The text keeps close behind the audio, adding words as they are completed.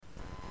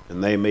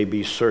and they may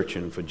be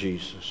searching for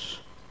Jesus.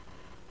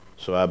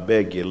 So I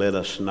beg you, let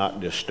us not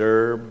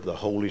disturb the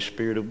Holy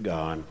Spirit of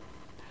God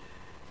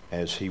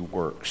as He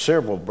works.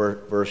 Several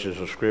verses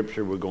of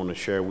Scripture we're going to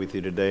share with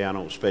you today. I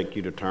don't expect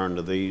you to turn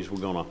to these.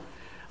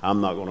 I'm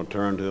not going to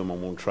turn to them.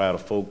 I'm going to try to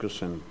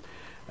focus and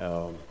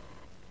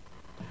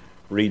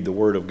read the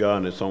Word of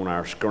God that's on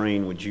our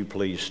screen. Would you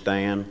please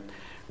stand?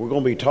 We're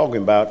going to be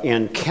talking about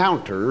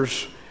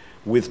encounters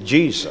with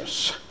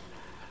Jesus.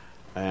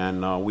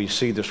 And we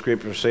see the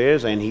Scripture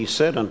says, "And He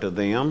said unto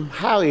them,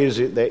 How is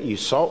it that ye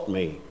sought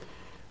me?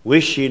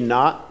 Wish ye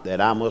not that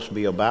I must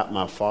be about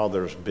my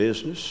Father's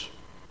business?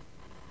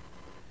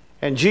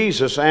 And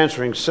Jesus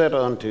answering said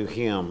unto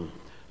him,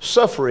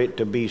 Suffer it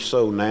to be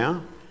so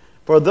now,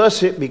 for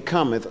thus it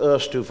becometh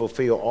us to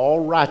fulfill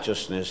all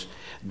righteousness.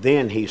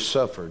 Then He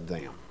suffered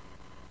them.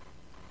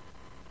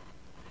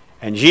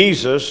 And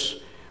Jesus,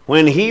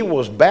 when He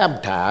was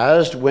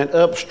baptized, went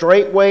up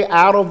straightway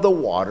out of the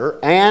water,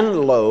 and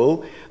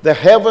lo, the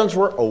heavens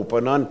were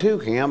opened unto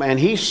Him, and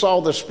He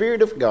saw the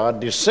Spirit of God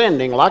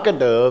descending like a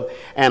dove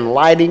and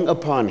lighting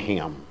upon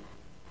Him.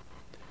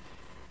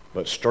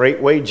 But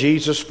straightway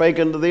Jesus spake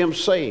unto them,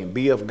 saying,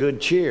 Be of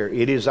good cheer,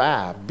 it is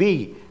I,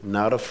 be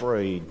not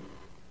afraid.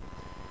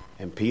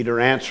 And Peter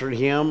answered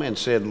Him and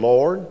said,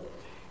 Lord,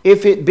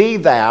 if it be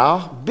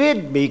Thou,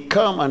 bid me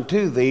come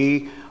unto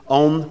Thee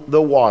on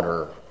the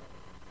water.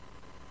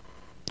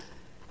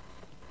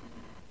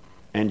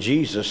 And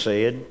Jesus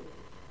said,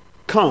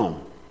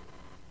 Come.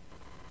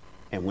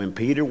 And when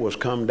Peter was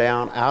come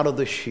down out of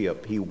the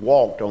ship, he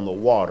walked on the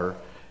water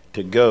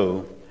to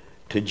go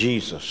to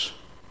Jesus.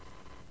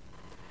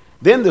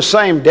 Then the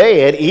same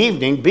day at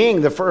evening,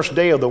 being the first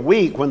day of the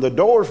week, when the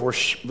doors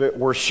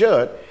were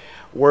shut,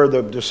 where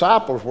the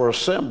disciples were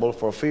assembled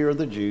for fear of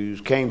the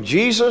Jews, came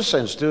Jesus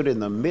and stood in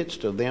the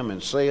midst of them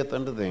and saith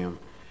unto them,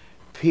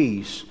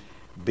 Peace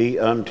be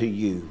unto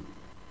you.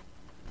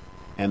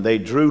 And they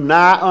drew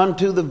nigh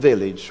unto the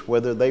village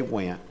whither they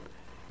went,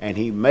 and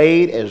He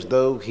made as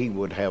though He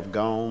would have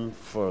gone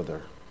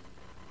further.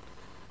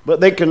 But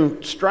they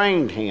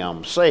constrained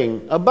Him,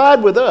 saying,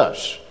 Abide with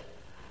us,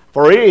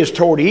 for it is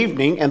toward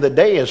evening, and the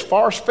day is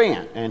far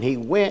spent. And He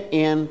went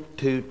in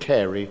to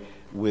tarry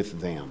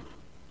with them.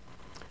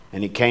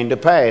 And it came to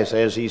pass,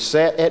 as He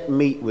sat at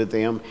meat with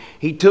them,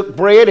 He took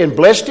bread and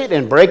blessed it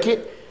and brake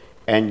it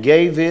and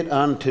gave it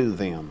unto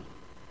them.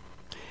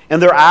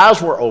 And their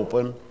eyes were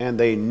open, and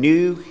they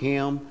knew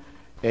Him,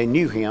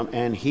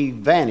 and He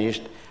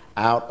vanished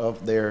out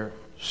of their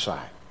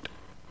sight.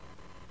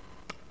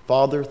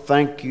 Father,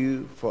 thank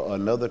You for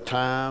another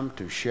time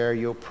to share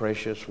Your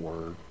precious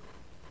word.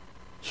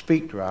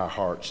 Speak to our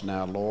hearts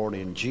now, Lord,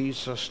 in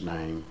Jesus'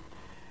 name.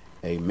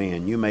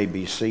 Amen. You may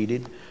be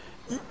seated.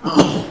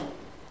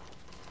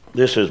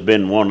 This has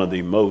been one of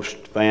the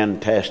most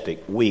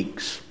fantastic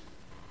weeks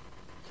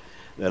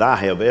that I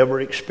have ever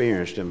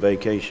experienced in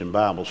Vacation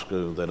Bible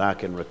School that I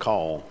can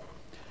recall.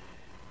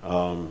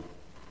 I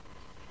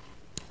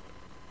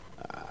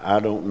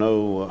don't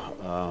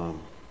know,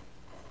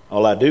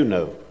 all I do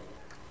know,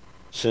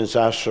 since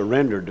I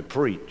surrendered to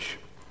preach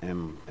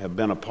and have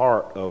been a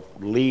part of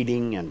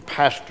leading and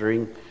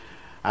pastoring,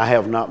 I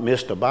have not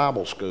missed a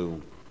Bible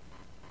school.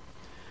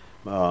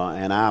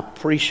 And I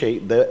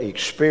appreciate the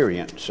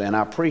experience, and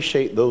I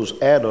appreciate those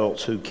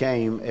adults who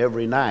came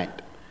every night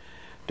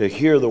to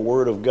hear the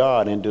Word of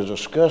God and to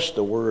discuss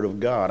the Word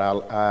of God.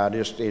 I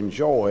just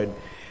enjoyed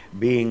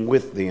being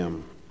with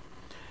them.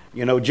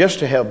 You know, just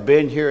to have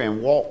been here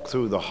and walk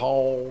through the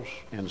halls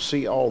and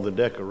see all the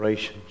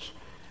decorations,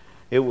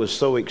 it was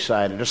so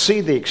exciting. To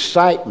see the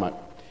excitement,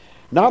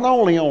 not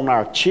only on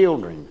our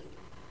children,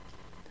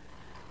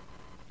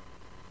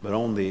 but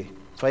on the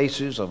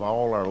faces of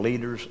all our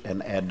leaders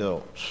and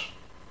adults.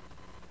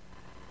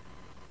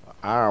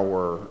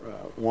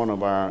 One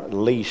of our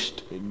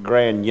least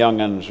grand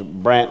young'uns,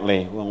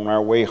 Brantley, on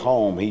our way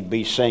home, he'd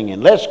be singing,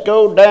 Let's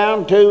go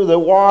down to the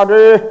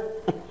water,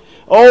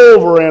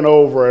 over and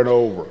over and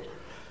over.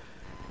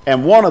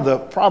 And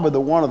probably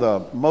one of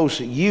the most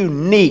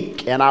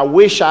unique, and I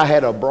wish I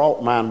had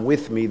brought mine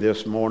with me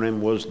this morning,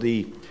 was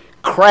the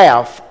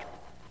craft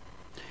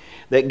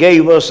that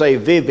gave us a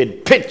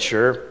vivid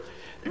picture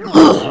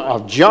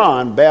of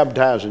John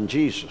baptizing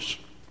Jesus.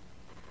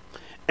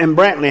 And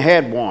Brantley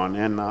had one,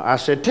 and I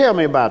said, Tell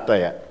me about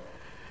that.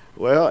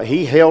 Well,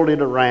 he held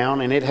it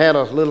around, and it had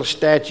a little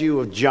statue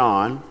of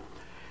John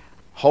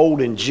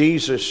holding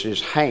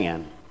Jesus'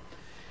 hand.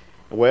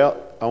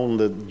 Well, on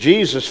the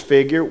Jesus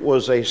figure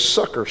was a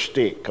sucker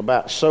stick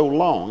about so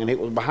long, and it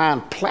was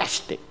behind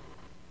plastic.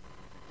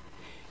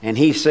 And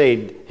he'd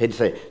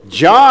say,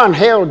 John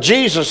held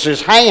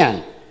Jesus'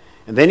 hand.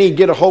 And then he'd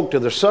get a hold to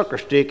the sucker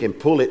stick and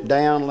pull it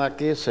down like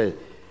this.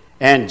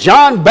 And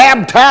John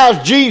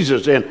baptized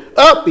Jesus, and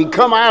up he'd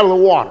come out of the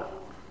water.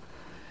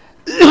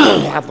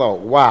 I thought,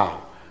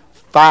 wow,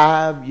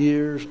 5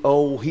 years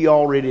old, he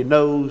already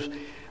knows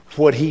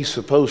what he's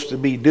supposed to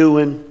be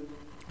doing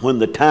when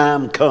the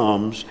time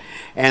comes.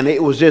 And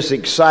it was just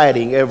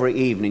exciting every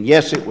evening.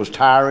 Yes, it was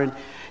tiring.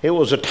 It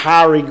was a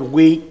tiring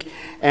week.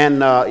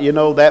 And,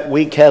 that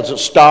week hasn't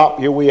stopped.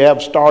 Here we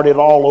have started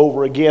all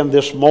over again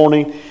this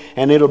morning.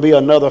 And it'll be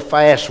another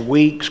fast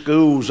week.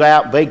 School's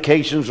out.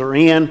 Vacations are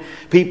in.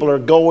 People are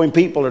going.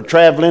 People are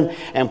traveling.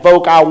 And,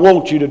 folk, I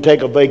want you to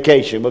take a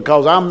vacation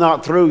because I'm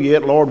not through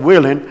yet, Lord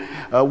willing,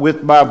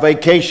 with my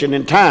vacation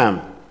in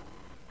time.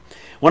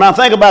 When I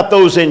think about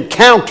those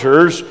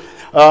encounters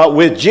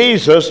with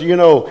Jesus,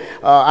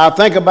 I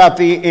think about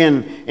the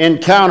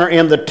encounter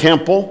in the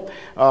temple.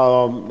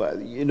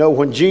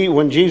 When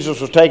Jesus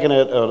was taken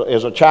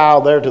as a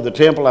child there to the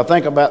temple, I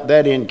think about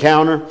that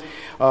encounter.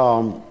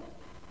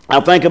 I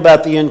think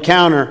about the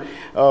encounter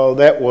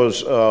that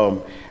was,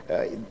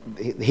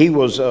 he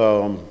was,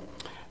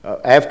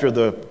 after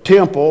the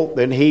temple,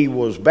 then he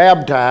was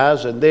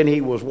baptized, and then he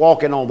was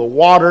walking on the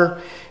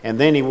water, and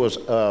then he was,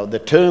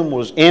 the tomb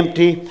was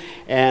empty,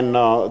 and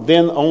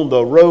then on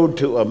the road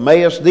to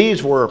Emmaus,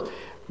 these were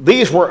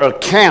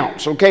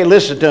accounts. Okay,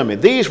 listen to me.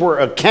 These were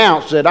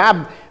accounts that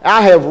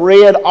I have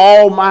read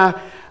all my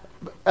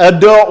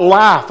adult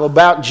life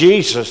about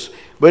Jesus.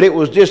 But it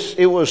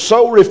was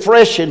so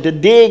refreshing to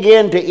dig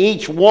into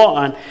each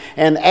one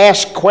and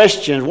ask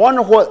questions.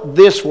 Wonder what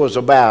this was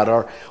about,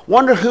 or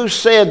wonder who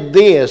said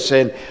this,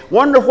 and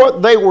wonder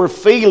what they were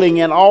feeling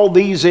in all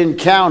these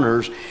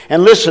encounters.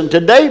 And listen,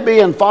 today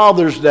being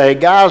Father's Day,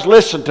 guys,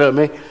 listen to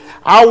me.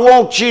 I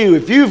want you,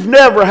 if you've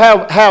never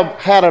have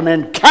had an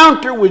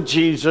encounter with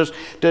Jesus,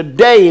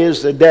 today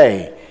is the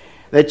day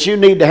that you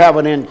need to have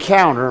an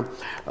encounter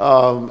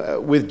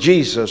with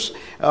Jesus.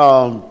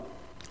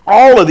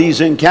 All of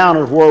these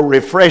encounters were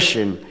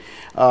refreshing.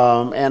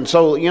 And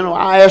so,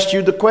 I asked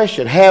you the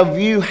question, have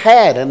you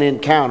had an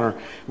encounter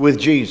with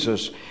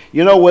Jesus?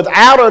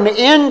 Without an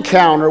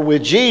encounter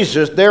with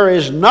Jesus, there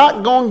is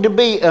not going to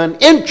be an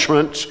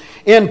entrance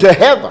into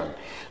heaven.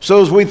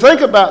 So as we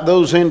think about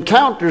those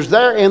encounters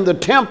there in the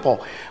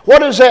temple, what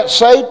does that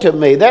say to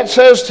me? That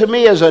says to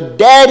me as a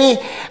daddy,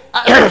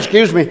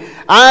 excuse me,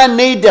 I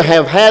need to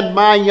have had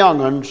my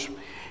young'uns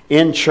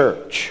in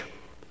church.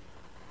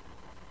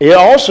 It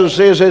also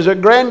says as a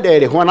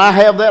granddaddy, when I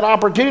have that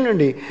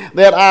opportunity,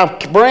 that I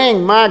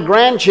bring my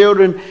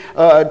grandchildren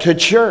to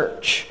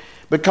church.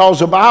 Because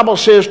the Bible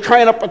says,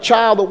 train up a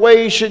child the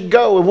way he should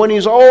go, and when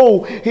he's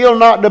old, he'll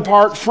not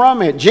depart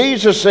from it.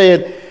 Jesus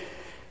said,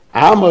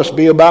 I must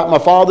be about my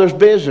Father's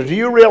business. Do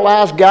you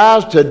realize,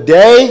 guys,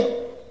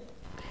 today,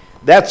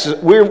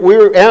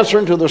 we're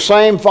answering to the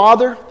same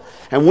Father,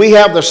 and we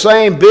have the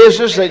same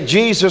business that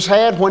Jesus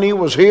had when he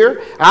was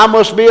here. I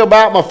must be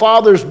about my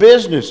Father's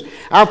business.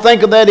 I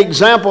think of that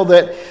example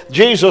that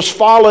Jesus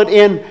followed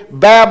in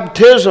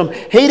baptism.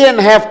 He didn't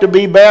have to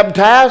be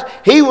baptized.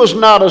 He was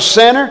not a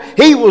sinner.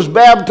 He was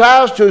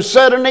baptized to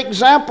set an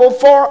example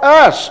for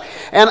us.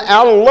 And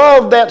I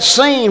love that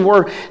scene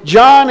where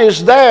John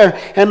is there,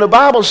 and the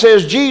Bible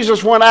says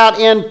Jesus went out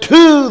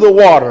into the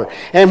water.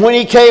 And when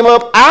he came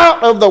up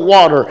out of the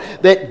water,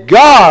 that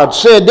God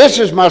said, this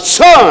is my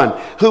Son,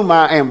 whom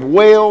I am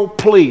well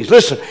pleased.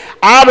 Listen,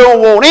 I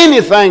don't want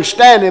anything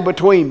standing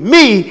between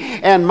me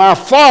and my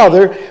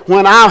Father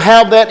when I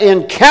have that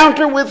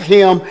encounter with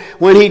him,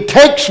 when he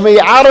takes me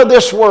out of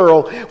this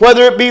world,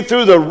 whether it be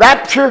through the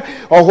rapture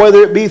or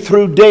whether it be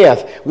through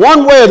death.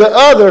 One way or the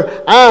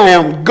other, I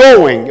am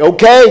going,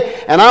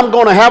 okay? And I'm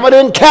going to have an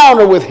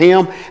encounter with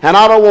him, and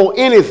I don't want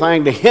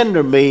anything to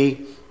hinder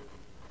me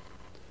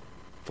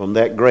from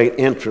that great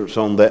entrance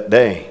on that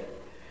day.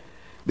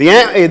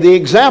 The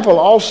example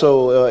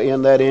also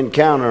in that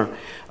encounter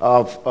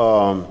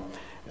of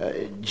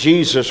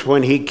Jesus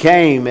when he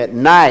came at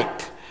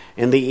night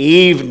in the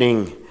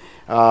evening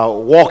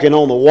walking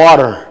on the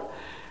water.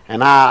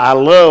 And I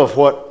love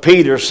what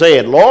Peter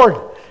said, Lord,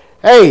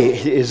 hey,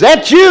 is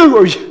that you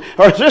or is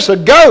this a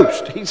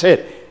ghost? He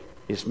said,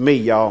 it's me,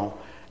 y'all.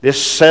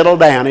 Just settle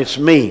down, it's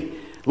me.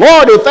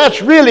 Lord, if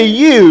that's really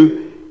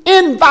you,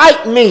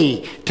 invite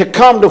me to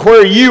come to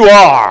where you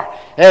are.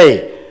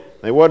 Hey,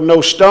 there wasn't no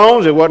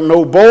stones. There wasn't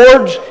no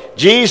boards.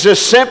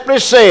 Jesus simply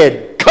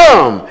said,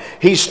 come.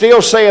 He's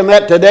still saying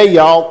that today,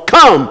 y'all.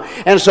 Come.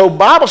 And so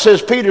Bible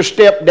says Peter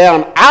stepped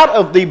down out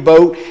of the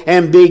boat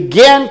and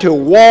began to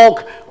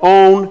walk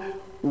on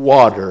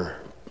water.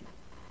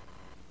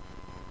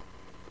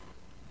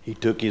 He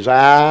took his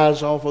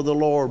eyes off of the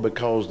Lord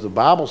because the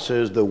Bible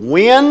says the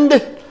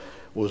wind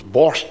was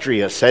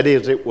boisterous. That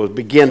is, it was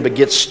began to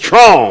get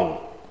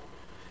strong.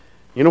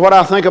 You know what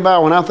I think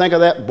about when I think of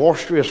that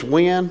boisterous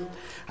wind?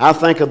 I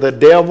think of the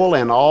devil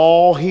and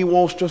all he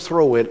wants to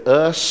throw at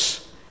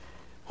us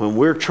when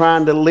we're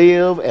trying to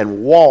live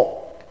and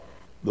walk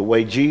the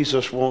way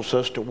Jesus wants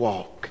us to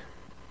walk.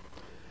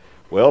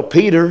 Well,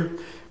 Peter,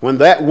 when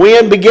that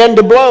wind began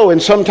to blow,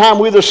 and sometimes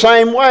we're the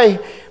same way,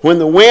 when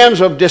the winds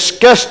of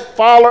disgust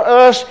follow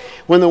us,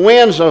 when the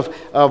winds of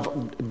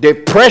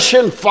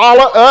depression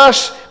follow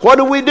us, what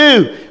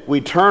do?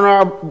 We take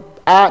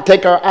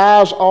our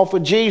eyes off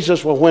of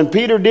Jesus. Well, when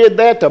Peter did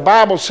that, the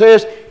Bible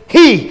says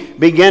he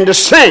began to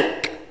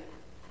sink.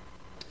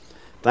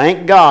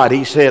 Thank God.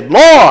 He said,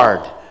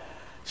 Lord,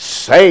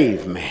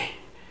 save me.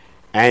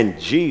 And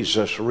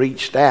Jesus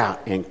reached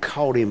out and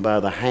caught him by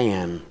the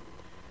hand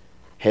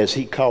Has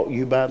He caught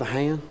you by the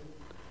hand?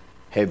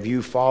 Have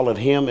you followed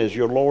Him as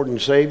your Lord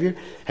and Savior?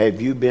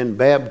 Have you been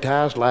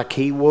baptized like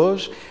He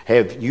was?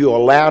 Have you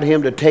allowed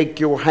Him to take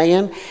your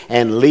hand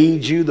and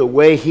lead you the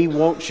way He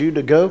wants you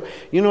to go?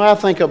 You know, I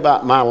think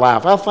about my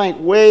life. I think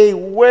way,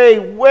 way,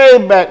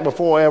 way back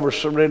before I ever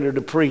surrendered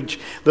to preach,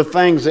 the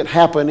things that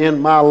happened in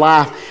my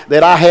life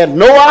that I had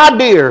no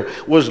idea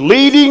was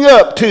leading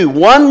up to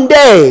one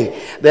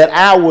day that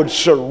I would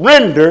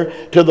surrender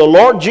to the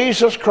Lord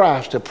Jesus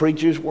Christ to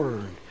preach His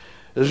Word.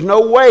 There's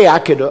no way I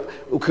could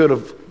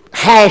have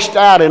hashed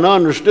out and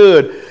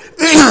understood,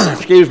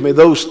 excuse me,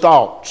 those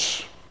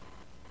thoughts.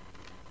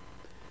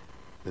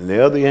 And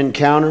the other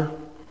encounter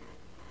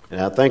that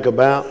I think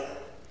about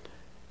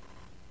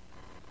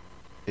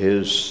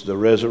is the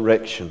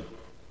resurrection.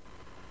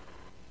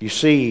 You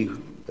see,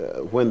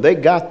 when they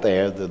got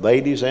there, the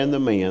ladies and the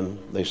men,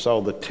 they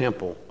saw the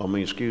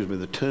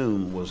the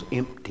tomb was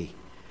empty.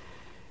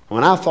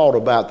 When I thought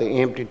about the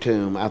empty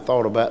tomb, I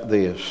thought about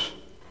this.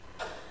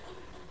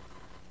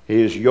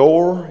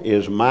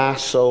 Is my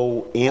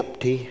soul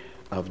empty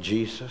of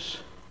Jesus?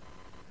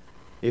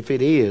 If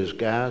it is,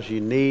 guys, you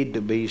need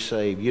to be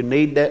saved. You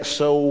need that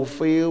soul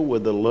filled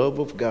with the love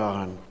of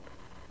God.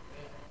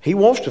 He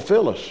wants to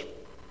fill us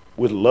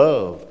with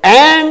love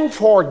and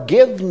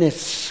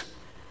forgiveness.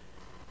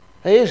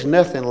 There's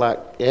nothing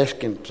like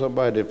asking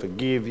somebody to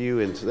forgive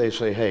you and they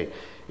say, hey,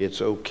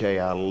 it's okay,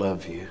 I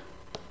love you.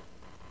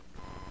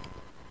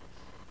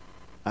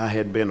 I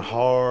had been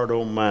hard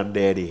on my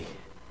daddy.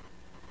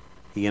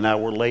 He and I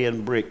were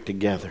laying brick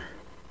together.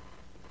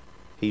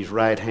 He's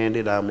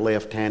right-handed, I'm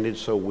left-handed,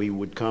 so we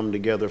would come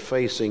together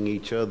facing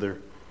each other.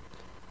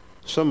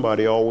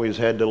 Somebody always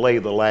had to lay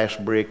the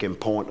last brick and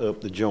point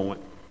up the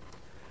joint.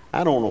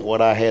 I don't know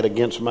what I had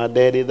against my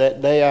daddy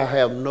that day. I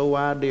have no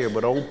idea,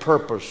 but on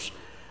purpose,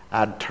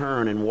 I'd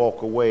turn and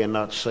walk away and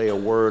not say a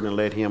word and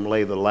let him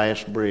lay the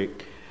last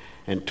brick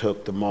and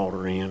tuck the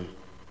mortar in.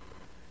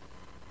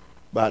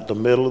 About the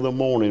middle of the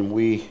morning,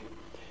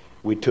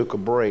 we took a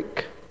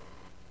break.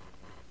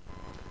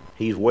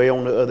 He's way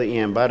on the other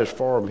end, about as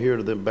far from here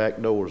to the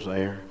back doors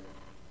there.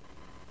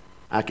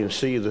 I can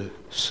see the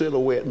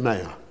silhouette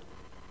now.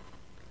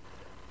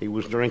 He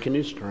was drinking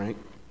his drink.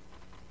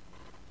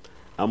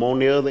 I'm on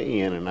the other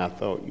end, and I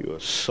thought, you a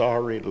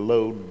sorry,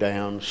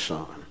 low-down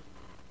son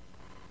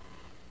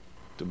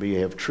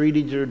to have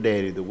treated your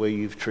daddy the way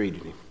you've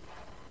treated him.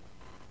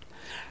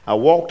 I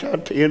walked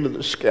out to the end of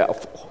the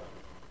scaffold.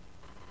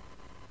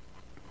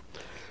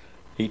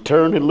 He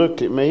turned and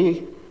looked at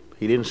me.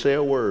 He didn't say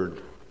a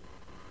word.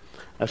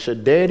 I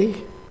said,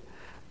 Daddy,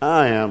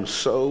 I am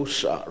so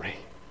sorry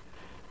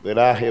that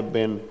I have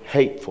been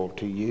hateful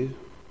to you.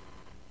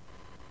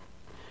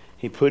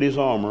 He put his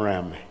arm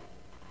around me.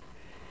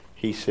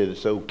 He said,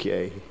 it's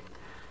okay.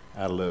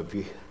 I love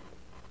you.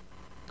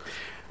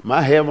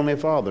 My Heavenly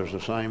Father's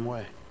the same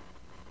way.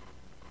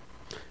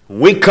 When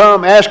we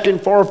come asking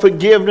for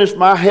forgiveness,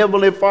 my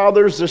Heavenly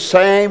Father's the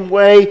same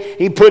way.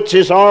 He puts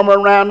his arm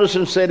around us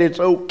and said, it's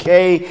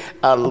okay.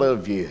 I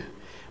love you.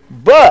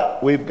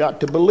 But we've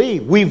got to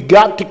believe. We've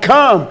got to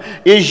come.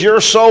 Is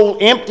your soul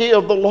empty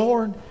of the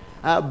Lord?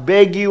 I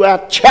beg you, I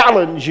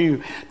challenge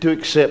you to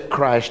accept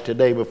Christ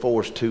today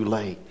before it's too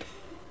late.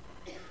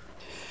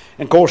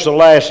 And of course, the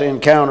last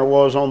encounter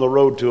was on the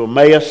road to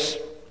Emmaus.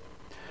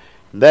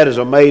 That is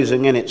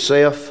amazing in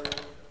itself.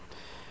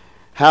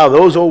 How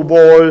those old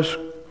boys,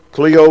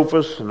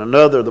 Cleophas and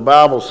another, the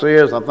Bible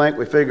says, I think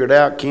we figured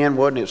out, Ken,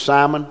 wasn't it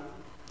Simon?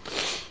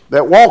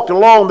 That walked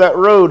along that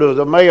road of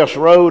the Emmaus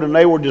Road, and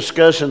they were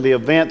discussing the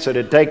events that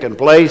had taken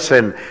place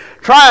and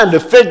trying to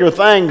figure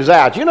things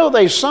out. You know,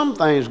 there's some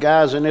things,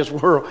 guys, in this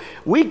world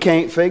we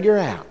can't figure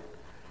out.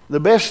 The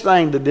best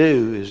thing to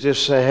do is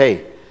just say,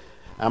 hey,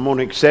 I'm going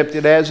to accept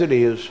it as it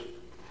is.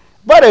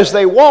 But as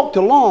they walked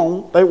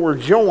along, they were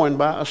joined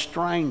by a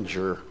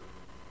stranger.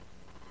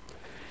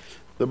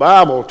 The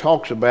Bible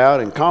talks about,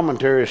 and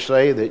commentaries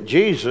say, that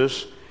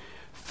Jesus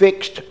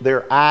fixed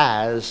their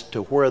eyes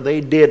to where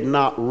they did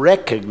not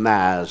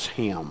recognize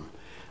him.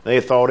 They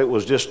thought it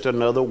was just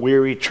another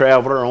weary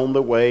traveler on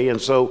the way. And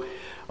so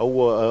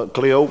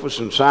Cleophas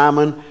and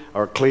Simon,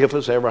 or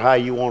Cleophas, ever how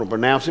you want to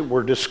pronounce it,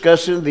 were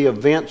discussing the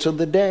events of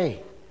the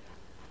day.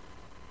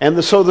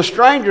 And so the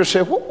stranger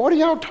said, what are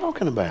y'all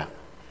talking about?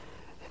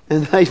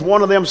 And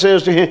one of them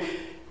says to him,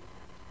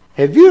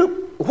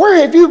 where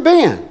have you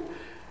been?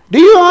 Do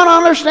you not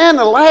understand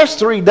the last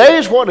 3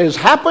 days what has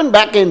happened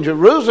back in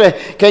Jerusalem?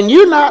 Can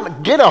you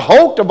not get a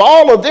hold of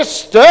all of this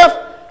stuff?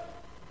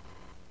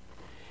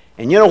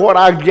 And you know what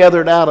I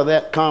gathered out of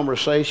that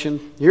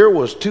conversation? Here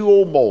was two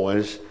old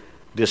boys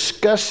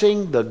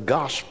discussing the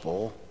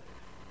gospel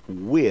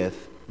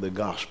with the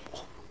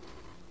gospel.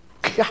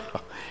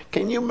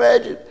 Can you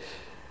imagine?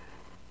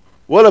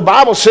 Well, the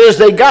Bible says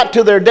they got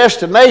to their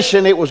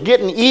destination. It was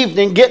getting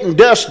evening, getting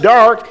dusk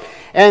dark,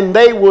 and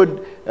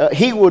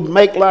he would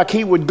make like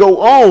he would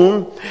go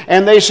on,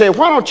 and they said,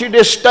 why don't you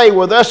just stay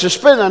with us and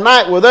spend the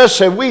night with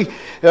us? And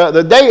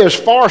the day is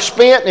far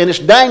spent and it's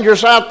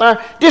dangerous out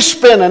there. Just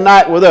spend the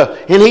night with us.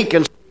 And he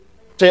can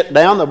sit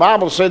down. The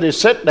Bible said he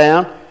sat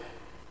down,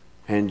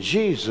 And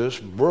Jesus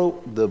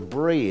broke the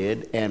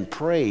bread and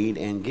prayed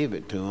and gave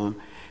it to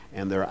them,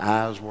 and their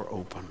eyes were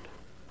opened.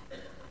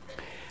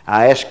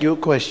 I ask you a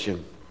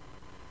question.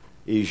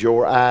 Is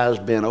your eyes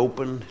been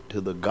opened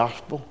to the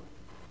gospel?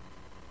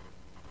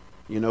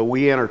 You know,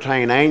 we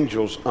entertain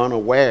angels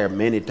unaware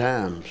many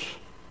times.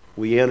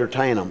 We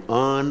entertain them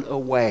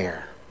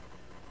unaware.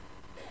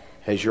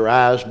 Has your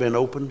eyes been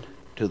opened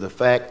to the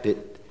fact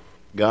that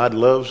God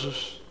loves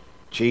us?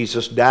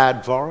 Jesus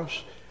died for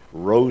us,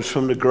 rose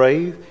from the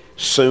grave,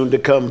 soon to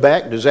come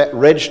back. Does that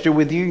register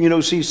with you? You know,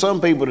 see,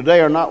 some people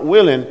today are not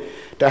willing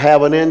to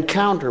have an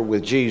encounter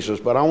with Jesus.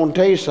 But I want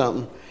to tell you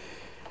something.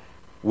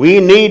 We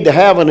need to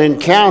have an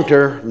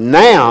encounter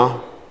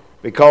now,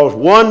 because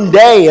one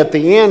day at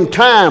the end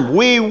time,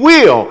 we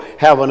will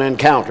have an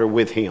encounter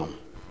with him.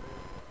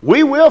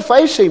 We will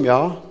face him,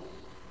 y'all.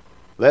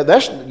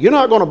 You're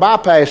not going to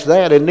bypass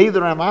that, and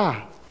neither am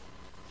I.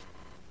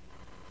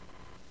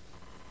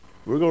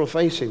 We're going to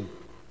face him.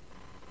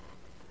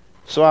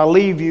 So I'll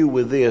leave you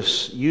with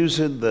this,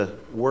 using the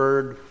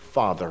word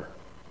Father.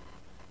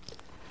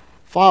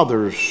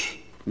 Fathers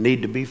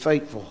need to be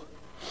faithful.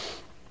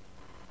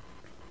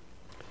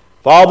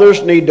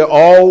 Fathers need to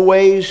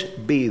always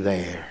be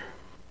there.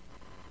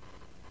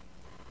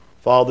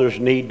 Fathers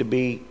need to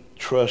be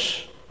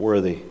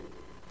trustworthy.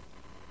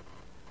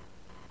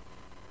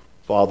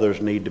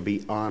 Fathers need to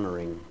be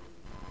honoring.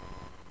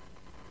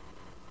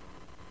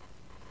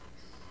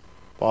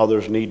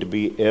 Fathers need to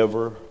be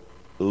ever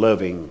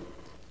loving.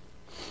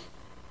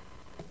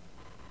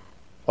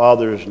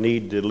 Fathers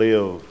need to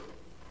live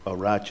a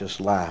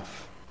righteous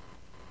life.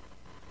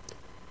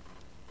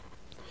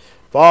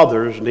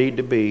 Fathers need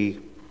to be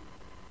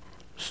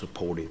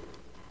supportive.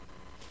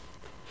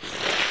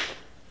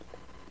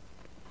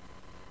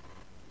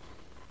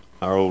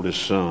 Our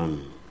oldest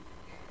son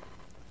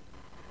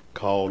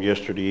called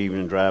yesterday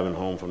evening driving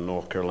home from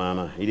North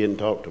Carolina. He didn't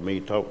talk to me, he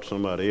talked to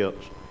somebody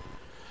else.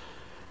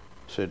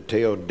 Said,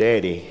 "Tell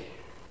Daddy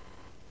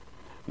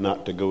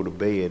not to go to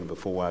bed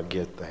before I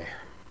get there."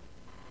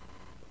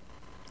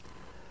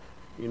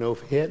 You know,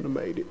 if he hadn't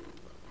made it,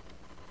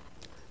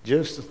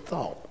 just a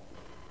thought.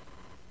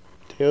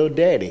 Tell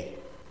Daddy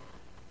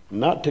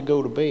not to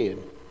go to bed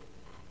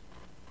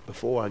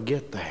before I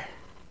get there.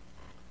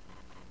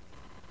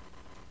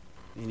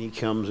 And he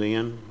comes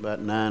in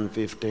about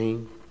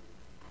 9:15.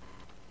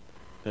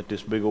 Got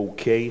this big old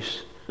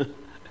case.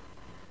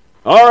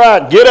 "All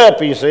right, get up,"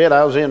 he said.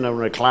 I was in the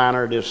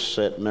recliner just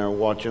sitting there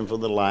watching for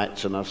the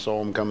lights, and I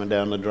saw him coming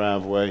down the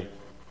driveway.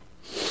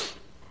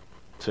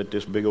 Set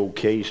this big old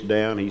case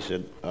down. He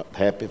said,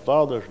 "Happy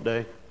Father's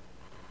Day,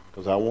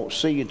 because I won't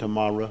see you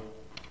tomorrow."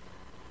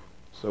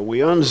 So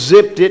we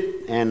unzipped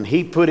it, and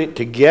he put it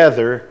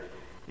together,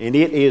 and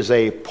it is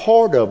a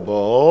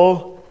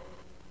portable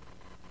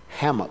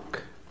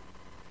hammock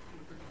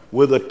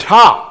with a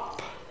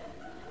top.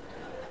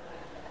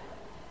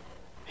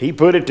 He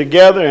put it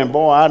together, and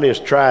boy, I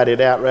just tried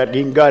it out right. He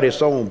even got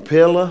his own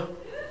pillow.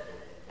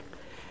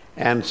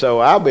 And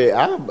so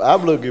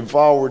I'm looking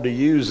forward to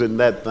using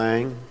that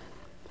thing.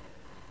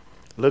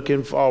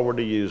 Looking forward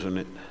to using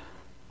it.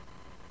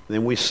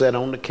 Then we sat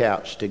on the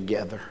couch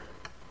together,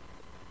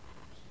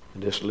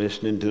 just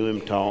listening to him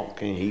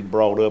talk, and he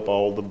brought up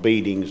all the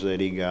beatings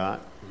that he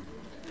got.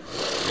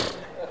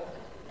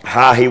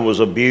 How he was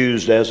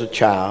abused as a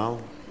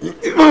child.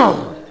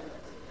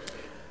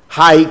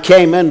 How he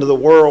came into the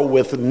world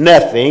with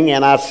nothing,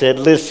 and I said,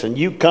 "Listen,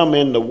 you come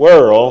in the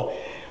world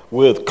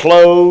with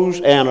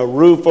clothes and a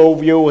roof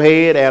over your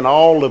head and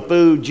all the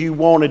food you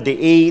wanted to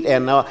eat,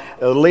 and the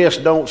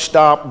list don't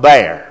stop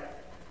there."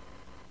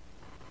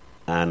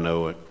 I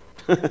know it.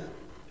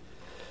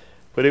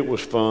 But it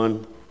was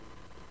fun.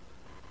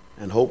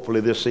 And hopefully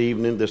this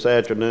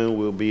afternoon,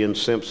 we'll be in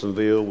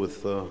Simpsonville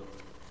with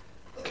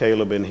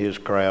Caleb and his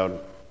crowd.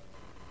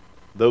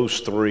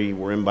 Those three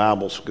were in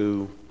Bible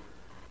school.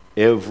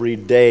 Every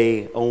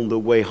day on the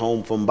way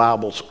home from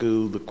Bible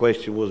school, the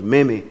question was,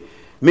 Mimi,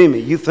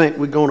 you think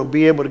we're going to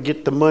be able to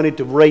get the money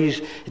to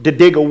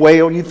dig a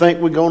well? You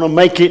think we're going to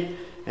make it?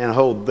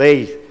 And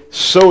they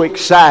so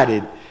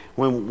excited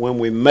when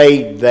we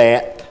made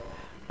that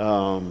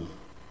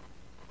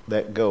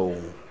goal.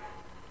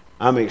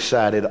 I'm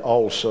excited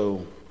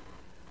also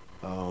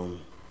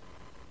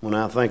when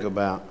I think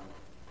about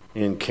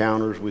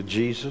encounters with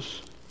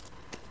Jesus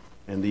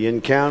and the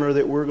encounter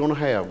that we're going to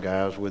have,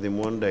 guys, with him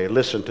one day.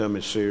 Listen to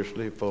me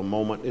seriously for a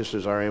moment. This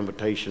is our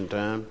invitation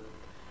time.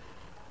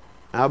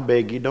 I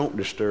beg you, don't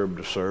disturb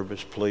the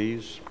service,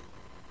 please.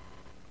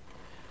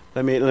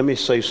 Let me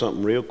say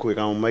something real quick.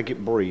 I'm going to make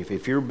it brief.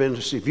 If you've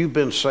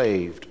been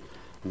saved,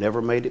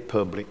 never made it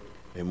public,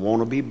 and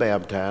want to be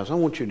baptized, I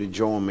want you to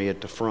join me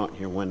at the front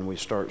here when we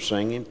start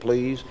singing,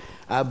 please.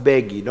 I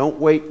beg you, don't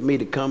wait for me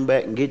to come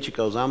back and get you,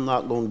 because I'm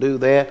not going to do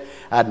that.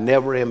 I'd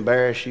never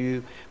embarrass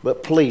you.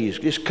 But please,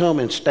 just come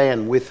and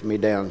stand with me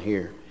down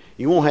here.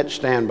 You won't have to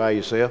stand by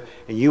yourself,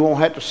 and you won't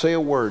have to say a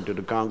word to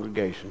the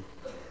congregation.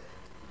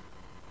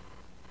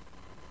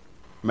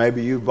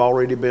 Maybe you've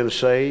already been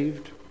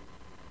saved,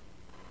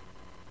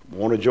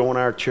 want to join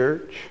our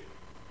church.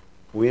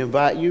 we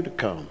invite you to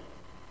come.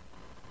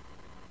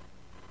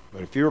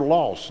 But if you're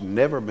lost,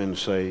 never been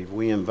saved,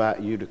 we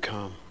invite you to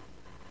come.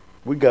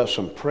 We got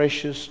some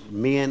precious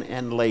men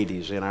and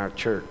ladies in our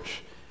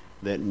church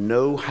that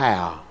know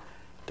how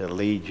to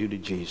lead you to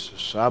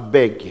Jesus. I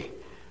beg you,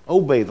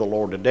 obey the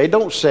Lord today.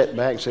 Don't sit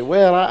back and say,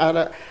 well,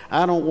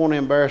 I don't want to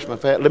embarrass my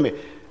family.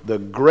 The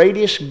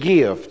greatest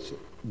gift,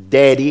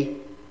 daddy,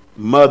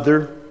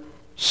 mother,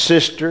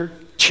 sister,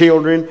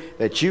 children,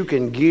 that you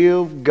can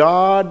give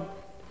God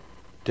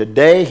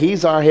today,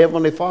 He's our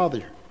Heavenly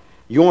Father.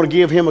 You want to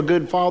give Him a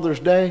good Father's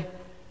Day?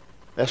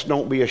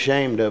 Don't be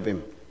ashamed of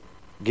Him.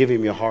 Give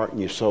Him your heart and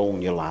your soul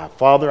and your life.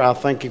 Father, I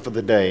thank You for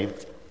the day.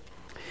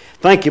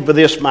 Thank You for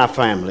this, my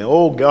family.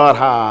 Oh, God,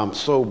 how I'm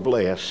so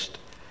blessed.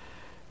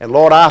 And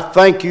Lord, I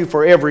thank You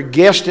for every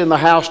guest in the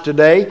house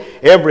today,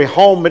 every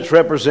home that's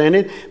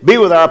represented. Be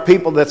with our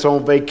people that's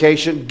on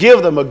vacation.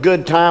 Give them a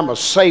good time, a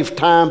safe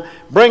time.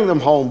 Bring them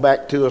home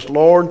back to us,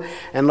 Lord.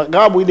 And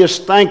God, we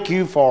just thank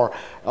You for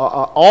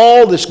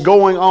all that's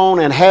going on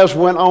and has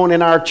went on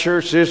in our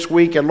church this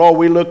week. And Lord,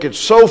 we look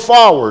so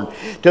forward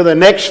to the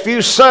next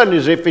few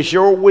Sundays, if it's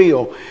Your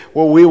will,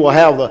 where we will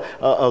have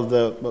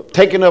the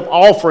taking up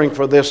offering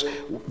for this,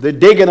 the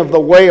digging of the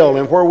well,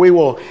 and where we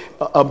will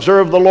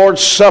observe the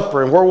Lord's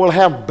Supper, and where we'll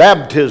have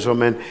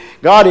baptism. And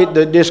God,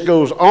 this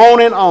goes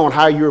on and on,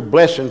 how You're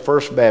blessing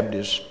First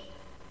Baptist.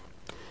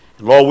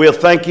 And Lord, we'll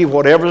thank You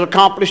whatever's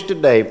accomplished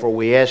today, for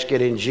we ask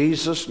it in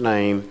Jesus'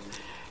 name.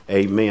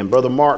 Amen. Brother Mark.